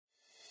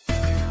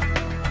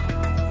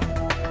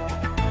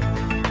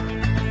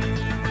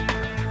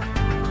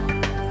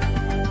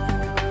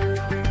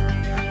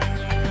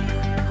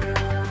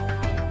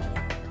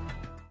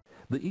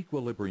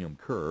equilibrium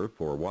curve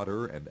for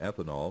water and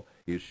ethanol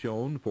is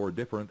shown for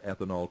different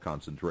ethanol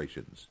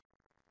concentrations.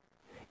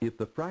 If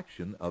the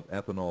fraction of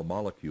ethanol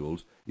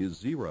molecules is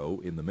 0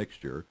 in the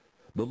mixture,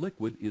 the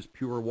liquid is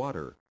pure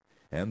water,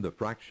 and the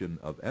fraction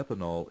of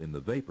ethanol in the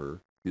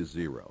vapor is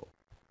 0.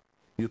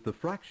 If the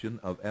fraction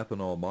of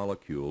ethanol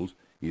molecules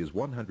is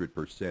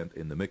 100%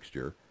 in the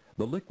mixture,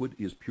 the liquid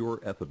is pure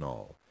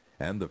ethanol,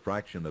 and the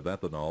fraction of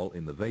ethanol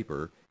in the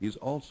vapor is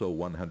also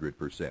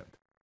 100%.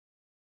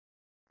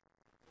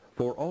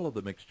 For all of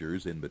the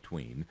mixtures in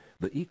between,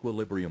 the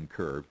equilibrium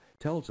curve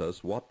tells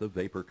us what the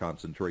vapor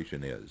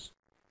concentration is.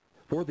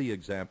 For the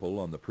example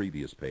on the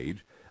previous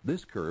page,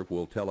 this curve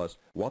will tell us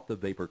what the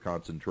vapor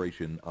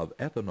concentration of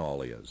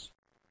ethanol is.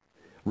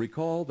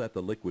 Recall that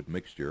the liquid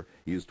mixture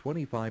is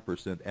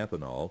 25%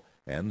 ethanol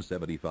and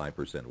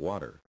 75%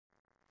 water.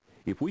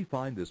 If we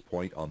find this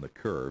point on the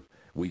curve,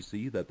 we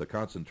see that the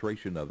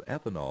concentration of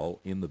ethanol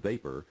in the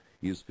vapor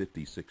is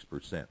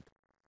 56%.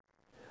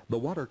 The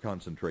water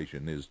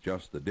concentration is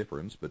just the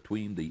difference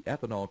between the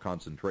ethanol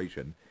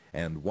concentration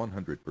and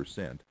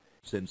 100%,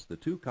 since the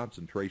two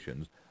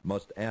concentrations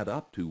must add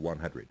up to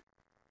 100.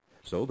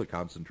 So the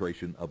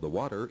concentration of the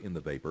water in the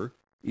vapor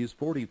is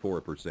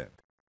 44%.